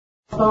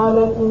قال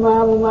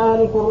الإمام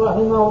مالك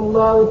رحمه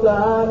الله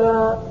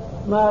تعالى: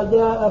 ما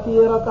جاء في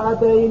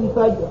ركعتي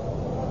الفجر.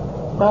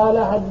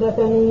 قال: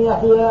 حدثني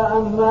يحيى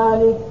عن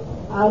مالك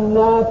عن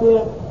نافع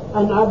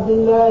عن عبد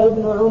الله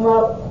بن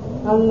عمر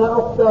أن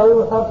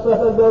أخته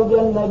حفصة زوج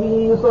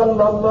النبي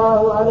صلى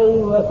الله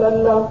عليه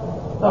وسلم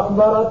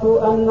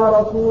أخبرته أن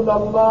رسول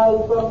الله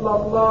صلى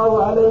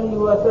الله عليه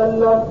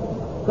وسلم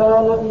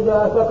كان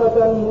إذا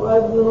سكت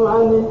المؤذن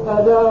عن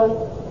الأذان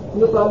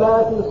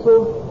لصلاة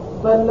الصبح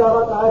صلى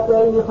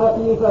ركعتين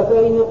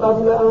خفيفتين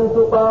قبل أن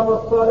تقام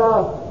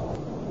الصلاة.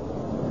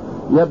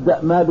 يبدأ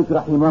مالك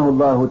رحمه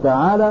الله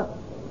تعالى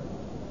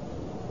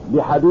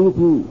بحديث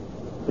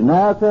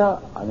نافع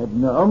عن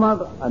ابن عمر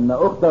أن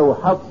أخته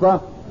حفصة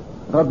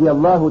رضي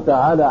الله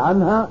تعالى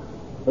عنها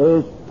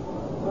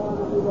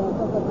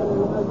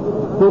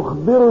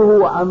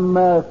تخبره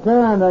عما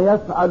كان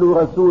يفعل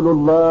رسول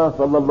الله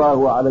صلى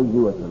الله عليه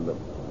وسلم.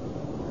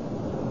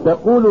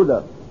 تقول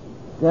له: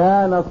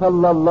 كان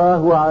صلى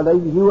الله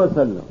عليه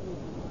وسلم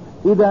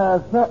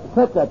إذا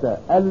سكت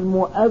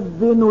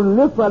المؤذن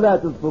لصلاة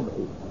الصبح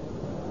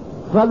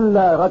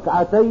صلى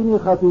ركعتين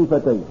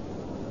خفيفتين.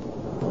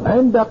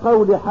 عند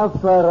قول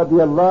حفصة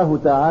رضي الله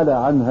تعالى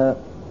عنها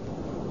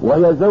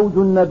وهي زوج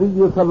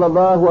النبي صلى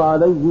الله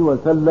عليه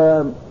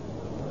وسلم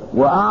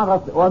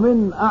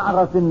ومن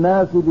أعرف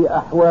الناس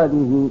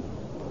بأحواله،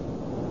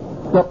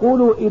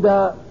 تقول: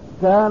 إذا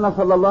كان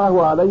صلى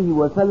الله عليه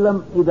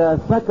وسلم إذا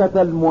سكت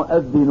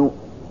المؤذن.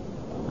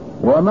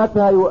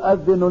 ومتى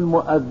يؤذن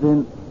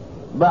المؤذن؟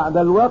 بعد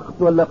الوقت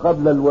ولا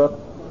قبل الوقت؟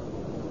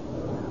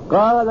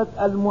 قالت: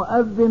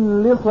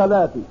 المؤذن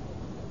لصلاته.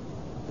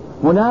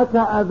 هناك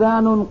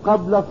أذان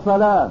قبل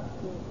الصلاة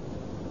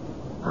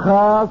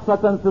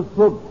خاصة في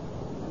الصبح،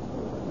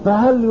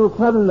 فهل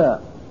يصلى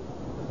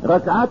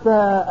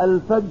ركعتا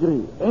الفجر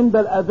عند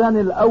الأذان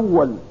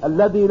الأول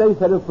الذي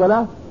ليس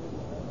للصلاة؟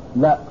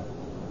 لا.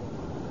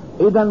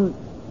 إذن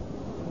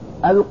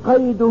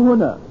القيد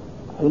هنا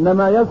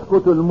حينما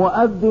يسكت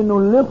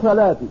المؤذن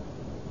لصلاته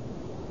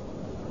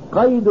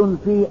قيد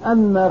في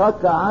أن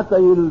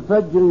ركعتي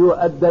الفجر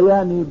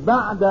يؤديان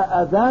بعد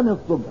أذان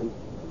الصبح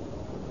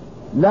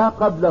لا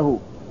قبله.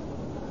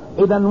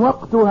 إذن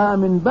وقتها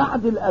من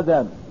بعد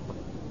الأذان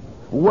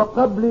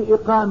وقبل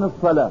إقام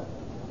الصلاة.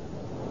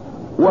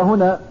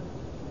 وهنا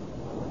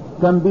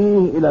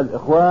تنبيه إلى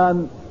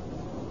الإخوان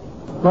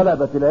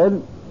طلبة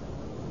العلم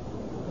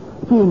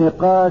في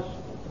نقاش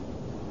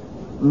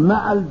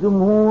مع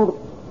الجمهور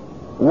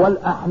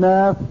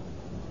والأحناف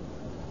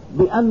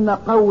بأن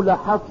قول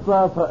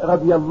حفصة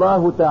رضي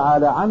الله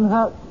تعالى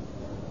عنها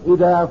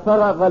إذا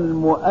فرغ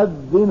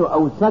المؤذن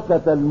أو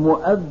سكت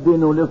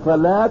المؤذن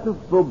لصلاة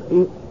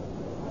الصبح،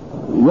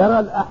 يرى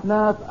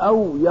الأحناف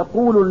أو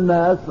يقول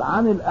الناس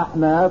عن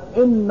الأحناف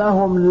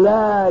إنهم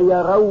لا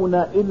يرون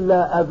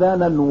إلا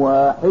أذانا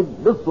واحد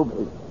للصبح،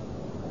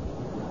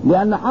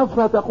 لأن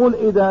حفصة تقول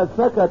إذا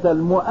سكت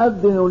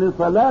المؤذن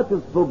لصلاة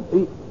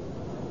الصبح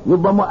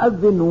يبقى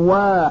مؤذن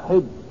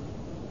واحد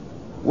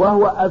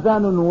وهو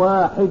أذان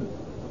واحد،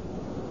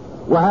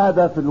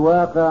 وهذا في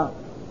الواقع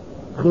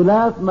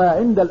خلاف ما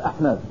عند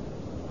الأحناف.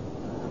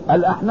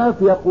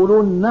 الأحناف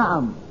يقولون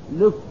نعم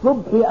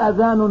للصبح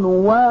أذان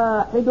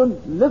واحد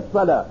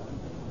للصلاة،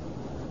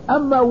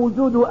 أما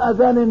وجود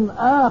أذان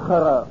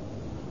آخر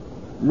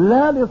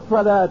لا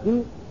للصلاة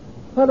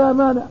فلا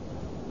مانع.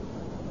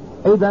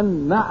 إذا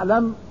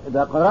نعلم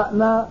إذا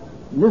قرأنا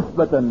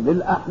نسبة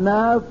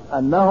للأحناف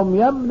أنهم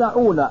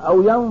يمنعون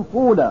أو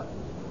ينفون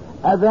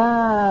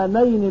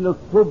أذانين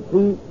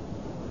للصبح،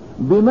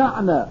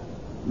 بمعنى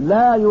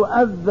لا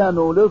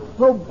يؤذن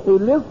للصبح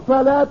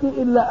للصلاة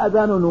إلا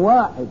أذان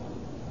واحد،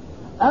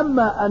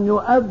 أما أن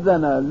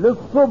يؤذن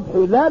للصبح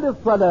لا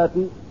للصلاة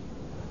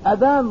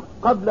أذان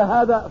قبل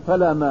هذا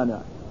فلا مانع.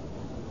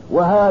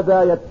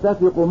 وهذا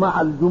يتفق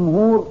مع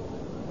الجمهور،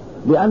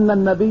 لأن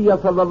النبي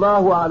صلى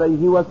الله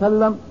عليه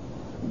وسلم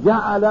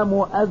جعل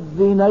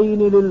مؤذنين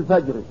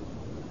للفجر،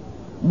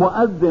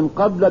 مؤذن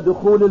قبل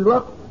دخول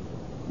الوقت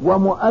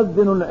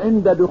ومؤذن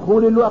عند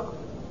دخول الوقت،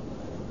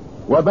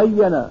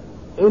 وبين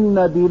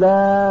إن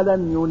بلالا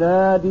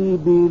ينادي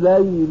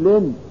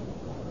بليل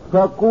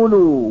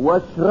فكلوا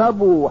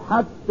واشربوا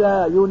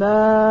حتى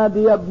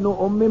ينادي ابن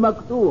أم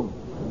مكتوم،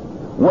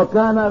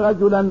 وكان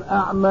رجلا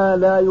أعمى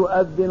لا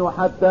يؤذن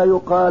حتى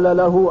يقال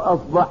له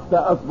أصبحت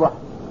أصبح.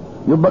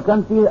 يبقى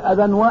كان فيه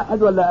أذان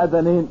واحد ولا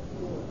أذانين؟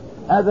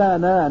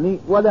 أذانان،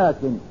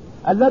 ولكن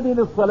الذي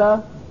للصلاة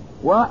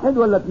واحد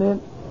ولا اثنين؟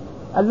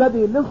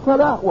 الذي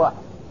للصلاة واحد.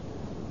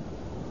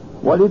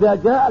 ولذا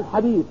جاء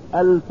الحديث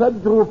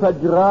الفجر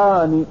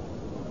فجران،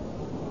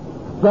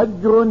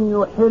 فجر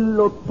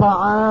يحل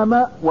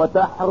الطعام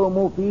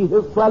وتحرم فيه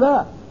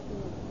الصلاة،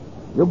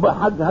 يبقى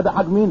هذا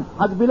حق مين؟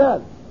 حق بلال.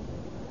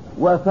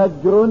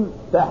 وفجر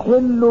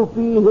تحل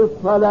فيه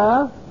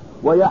الصلاة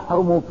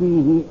ويحرم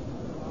فيه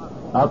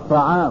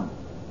الطعام.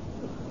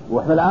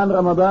 واحنا الآن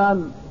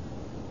رمضان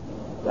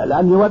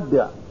الآن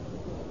يودع،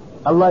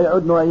 الله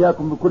يعودنا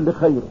وإياكم بكل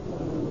خير.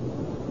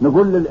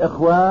 نقول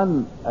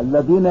للإخوان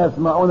الذين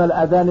يسمعون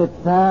الأذان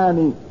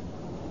الثاني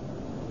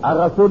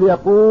الرسول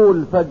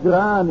يقول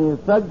فجران: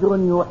 فجر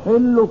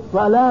يحل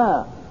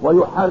الصلاة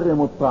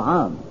ويحرم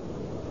الطعام.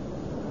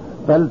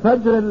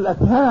 فالفجر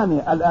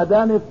الثاني،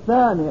 الأذان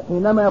الثاني،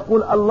 حينما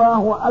يقول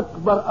الله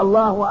أكبر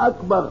الله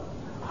أكبر،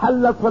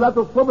 حلت صلاة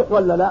الصبح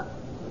ولا لا؟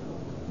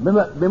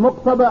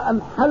 بمقتضى أن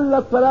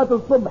حلت صلاة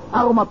الصبح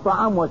حرم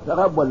الطعام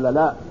والشراب ولا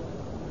لا؟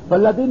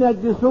 فالذين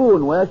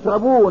يجلسون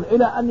ويشربون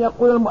إلى أن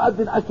يقول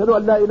المؤذن أشهد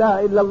أن لا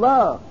إله إلا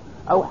الله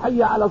أو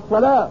حي على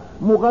الصلاة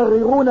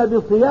مغررون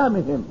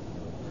بصيامهم،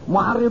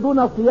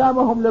 معرضون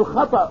صيامهم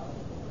للخطأ.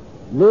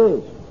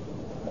 ليش؟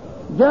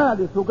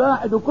 جالس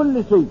وقاعد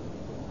وكل شيء،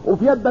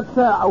 وفي يدك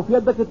ساعة وفي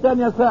يدك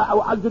الثانية ساعة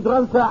وعلى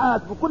الجدران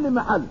ساعات في كل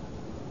محل،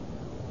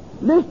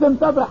 ليش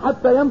تنتظر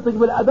حتى ينطق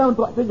بالأذان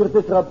وتروح تجري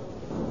تشرب؟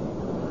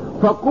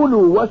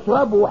 فكلوا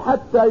واشربوا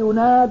حتى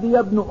ينادي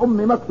ابن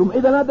أم مكتوم.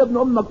 إذا نادى ابن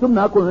أم مكتوم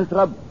ناكل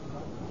ونشرب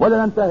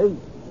ولا ننتهي؟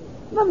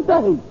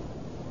 ننتهي.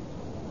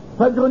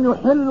 فجر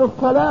يحل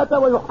الصلاة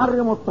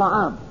ويحرم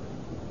الطعام.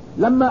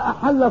 لما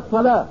أحل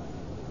الصلاة،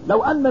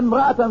 لو أن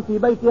امرأة في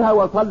بيتها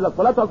وصلت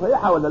صلاتها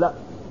صحيحة ولا لا؟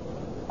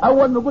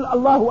 أول نقول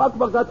الله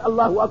أكبر قالت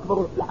الله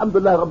أكبر الحمد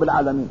لله رب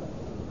العالمين،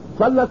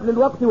 صلت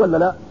للوقت ولا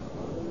لا؟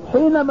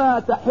 حينما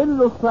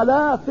تحل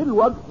الصلاة في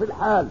الوقت في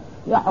الحال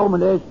يحرم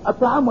ليش؟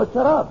 الطعام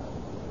والشراب.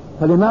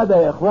 فلماذا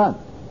يا إخوان؟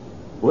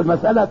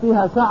 والمسألة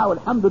فيها ساعة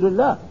والحمد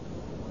لله،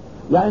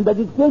 يعني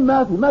دقيقتين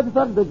ما في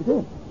فرق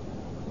دقيقتين.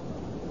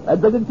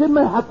 الدقيقتين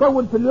ما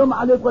حتطول في اليوم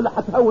عليك ولا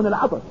حتهون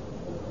العطش،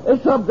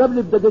 اشرب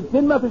قبل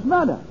بدقيقتين ما فيش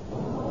مانع.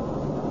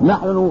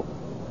 نحن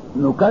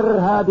نكرر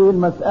هذه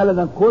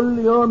المسألة، كل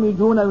يوم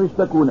يجونا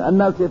ويشتكون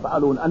الناس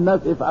يفعلون الناس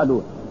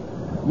يفعلون.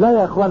 لا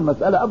يا اخوان،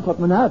 مسألة ابسط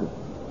من هذا.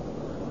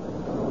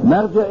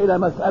 نرجع الى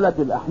مسألة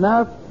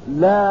الاحناف،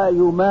 لا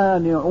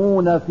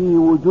يمانعون في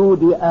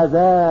وجود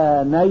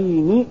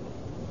اذانين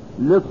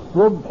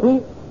للصبح،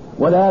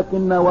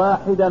 ولكن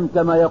واحدا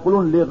كما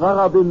يقولون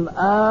لغرض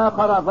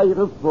اخر غير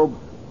الصبح،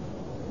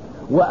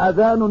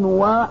 واذان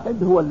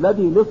واحد هو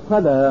الذي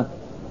للصلاة.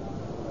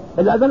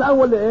 الاذان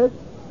الاول لايش؟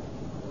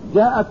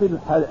 جاء في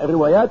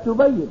الروايات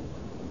يبين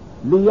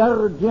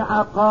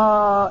ليرجع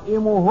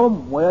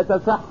قائمهم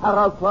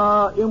ويتسحر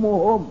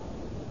صائمهم.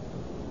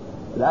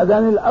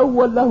 الأذان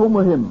الأول له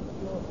مهم.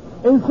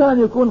 إنسان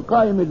يكون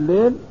قائم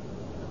الليل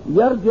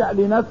يرجع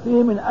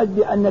لنفسه من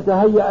أجل أن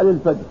يتهيأ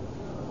للفجر.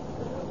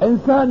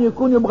 إنسان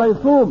يكون يبغى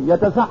يصوم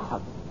يتسحر،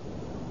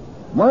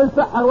 ما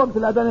يتسحر وقت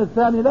الأذان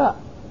الثاني، لا.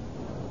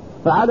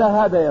 فعلى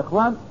هذا يا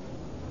إخوان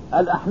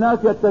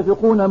الأحناف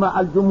يتفقون مع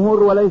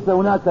الجمهور وليس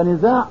هناك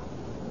نزاع.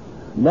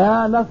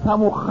 لا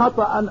نفهم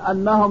خطأ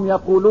أنهم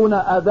يقولون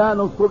أذان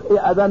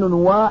الصبح أذان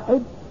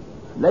واحد،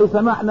 ليس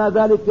معنى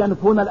ذلك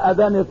ينفون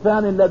الأذان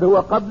الثاني الذي هو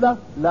قبله،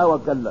 لا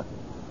وكله.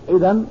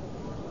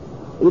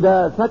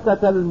 إذا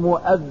سكت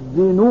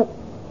المؤذن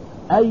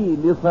أي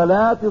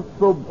لصلاة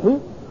الصبح،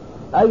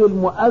 أي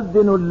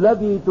المؤذن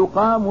الذي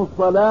تقام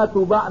الصلاة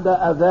بعد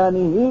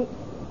أذانه،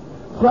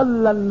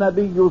 صلى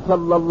النبي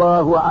صلى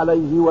الله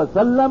عليه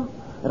وسلم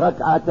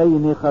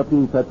ركعتين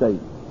خفيفتين،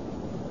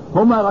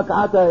 هما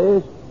ركعتا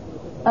ايش؟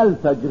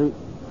 الفجر.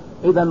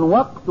 اذا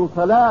وقت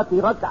صلاة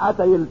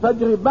ركعتي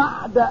الفجر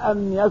بعد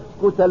ان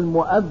يسكت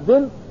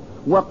المؤذن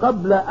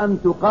وقبل ان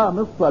تقام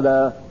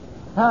الصلاة.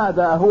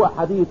 هذا هو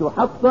حديث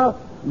حفصة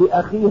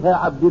لأخيها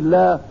عبد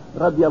الله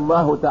رضي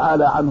الله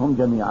تعالى عنهم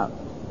جميعا.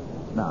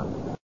 نعم.